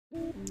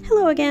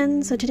Hello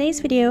again! So today's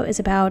video is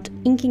about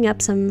inking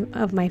up some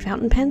of my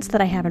fountain pens that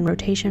I have in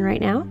rotation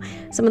right now.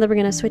 Some of them are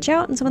going to switch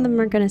out and some of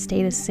them are going to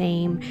stay the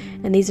same.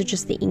 And these are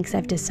just the inks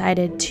I've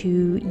decided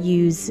to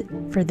use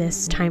for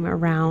this time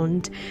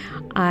around.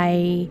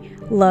 I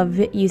love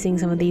using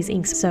some of these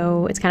inks,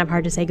 so it's kind of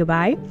hard to say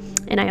goodbye.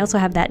 And I also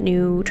have that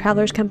new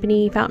Traveler's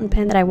Company fountain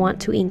pen that I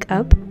want to ink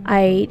up.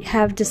 I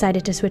have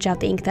decided to switch out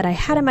the ink that I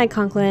had in my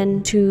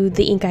Conklin to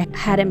the ink I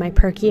had in my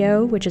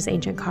Perkio, which is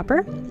Ancient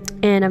Copper.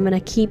 And I'm going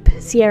to keep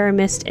Sierra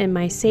Mist in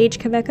my Sage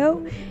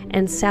Kaweco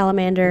and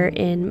Salamander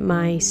in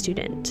my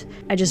Student.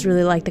 I just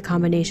really like the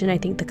combination. I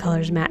think the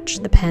colors match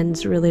the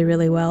pens really,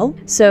 really well.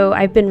 So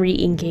I've been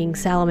re-inking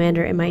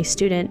Salamander in my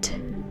Student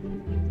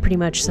pretty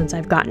much since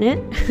I've gotten it.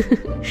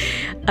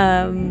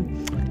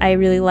 I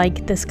really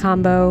like this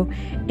combo.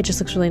 It just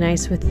looks really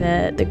nice with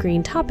the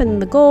green top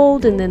and the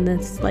gold and then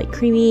this like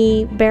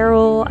creamy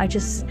barrel. I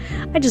just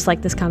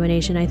like this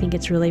combination. I think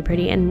it's really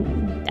pretty,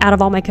 and out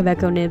of all my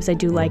Kaweco nibs, I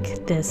do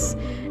like this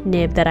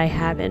nib that I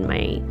have in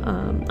my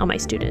on my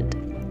Student.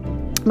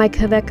 My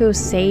Kaweco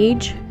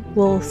Sage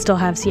will still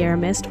have Sierra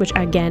Mist, which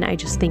again I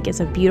just think is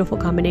a beautiful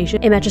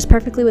combination. It matches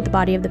perfectly with the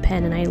body of the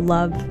pen, and I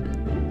love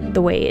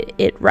the way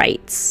it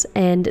writes.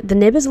 And the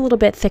nib is a little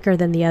bit thicker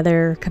than the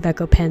other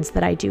Kaweco pens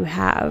that I do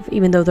have,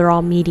 even though they're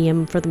all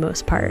medium for the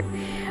most part.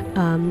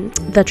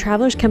 The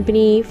Traveler's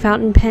Company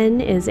fountain pen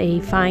is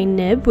a fine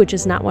nib, which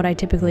is not what I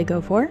typically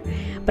go for,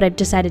 but I've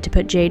decided to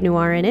put Jade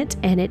Noir in it,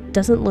 and it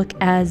doesn't look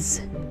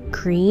as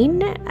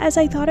green as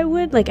I thought it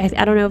would. Like I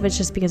don't know if it's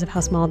just because of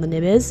how small the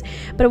nib is,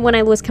 but when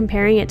I was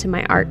comparing it to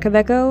my art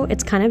Kaweco,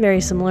 it's kind of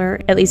very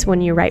similar, at least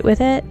when you write with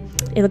it.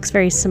 It looks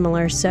very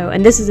similar. So,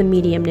 and this is a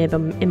medium nib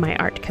in my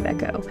art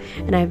Kaweco,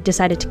 and I've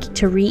decided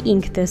to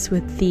re-ink this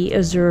with the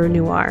Azure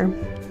Noir.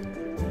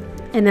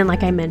 And then,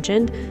 like I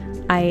mentioned,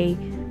 I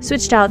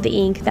switched out the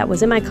ink that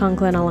was in my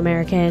Conklin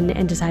All-American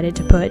and decided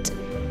to put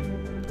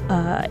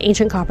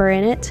Ancient Copper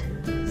in it.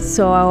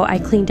 So I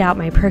cleaned out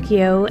my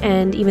Perkio,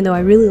 and even though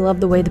I really love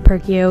the way the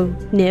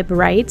Perkio nib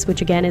writes,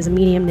 which again is a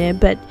medium nib,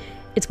 but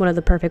it's one of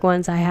the perfect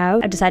ones I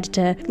have, I've decided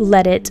to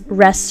let it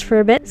rest for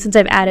a bit since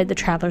I've added the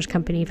Traveler's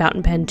Company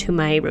fountain pen to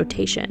my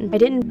rotation. I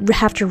didn't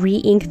have to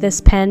re-ink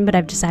this pen, but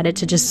I've decided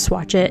to just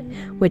swatch it,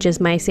 which is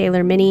my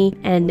Sailor Mini,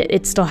 and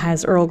it still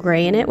has Earl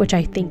Grey in it, which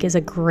I think is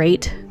a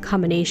great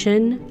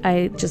combination.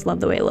 I just love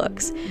the way it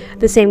looks.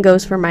 The same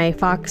goes for my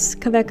Fox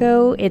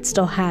Kaweco. It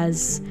still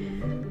has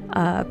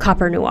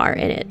Copper Noir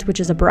in it, which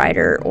is a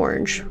brighter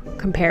orange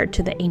compared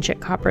to the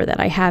Ancient Copper that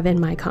I have in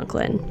my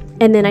Conklin.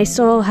 And then I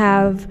still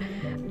have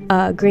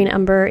Green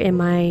Umber in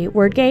my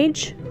Word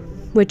Gauge,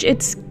 which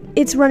it's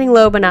running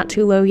low but not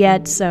too low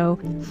yet, so,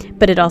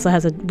 but it also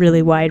has a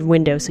really wide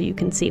window so you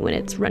can see when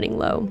it's running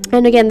low.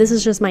 And again, this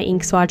is just my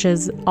ink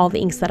swatches, all the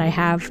inks that I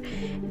have.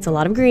 It's a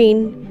lot of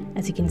green,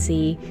 as you can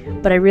see,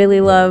 but I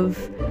really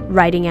love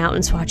writing out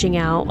and swatching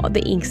out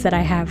the inks that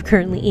I have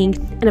currently inked.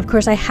 And of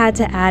course I had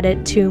to add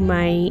it to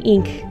my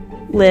ink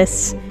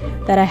list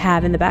that I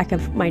have in the back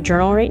of my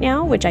journal right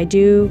now, which I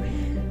do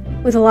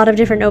with a lot of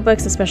different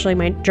notebooks, especially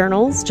my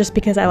journals, just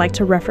because I like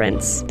to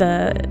reference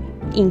the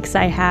inks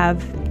I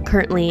have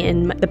currently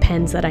in the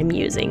pens that I'm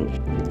using.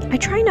 I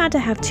try not to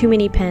have too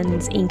many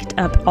pens inked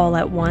up all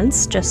at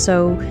once, just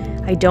so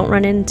I don't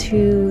run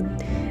into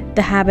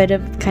the habit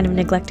of kind of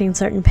neglecting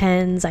certain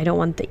pens. I don't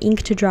want the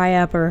ink to dry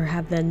up or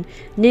have the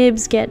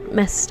nibs get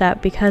messed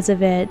up because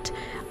of it.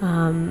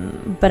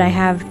 But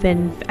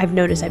I've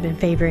noticed I've been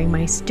favoring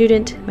my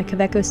Student, my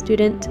Kaweco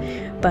Student,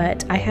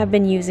 but I have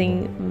been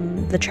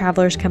using the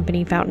Traveler's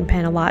Company fountain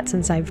pen a lot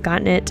since I've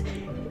gotten it.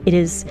 It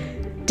is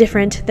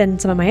different than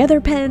some of my other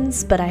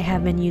pens, but I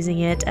have been using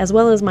it, as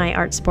well as my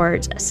Art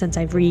Sport since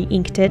I've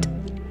re-inked it.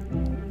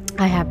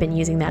 I have been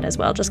using that as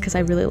well, just because I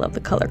really love the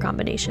color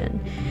combination.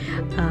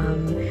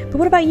 But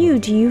what about you?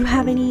 Do you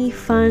have any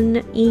fun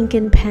ink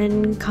and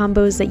pen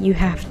combos that you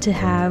have to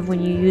have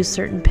when you use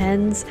certain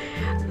pens?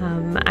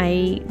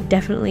 I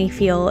definitely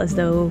feel as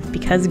though,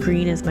 because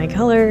green is my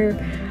color,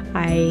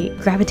 I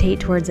gravitate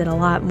towards it a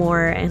lot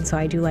more, and so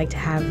I do like to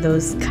have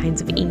those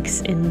kinds of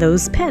inks in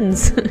those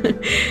pens.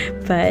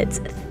 But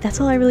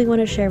that's all I really want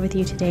to share with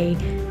you today.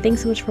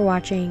 Thanks so much for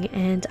watching,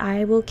 and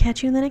I will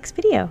catch you in the next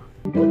video.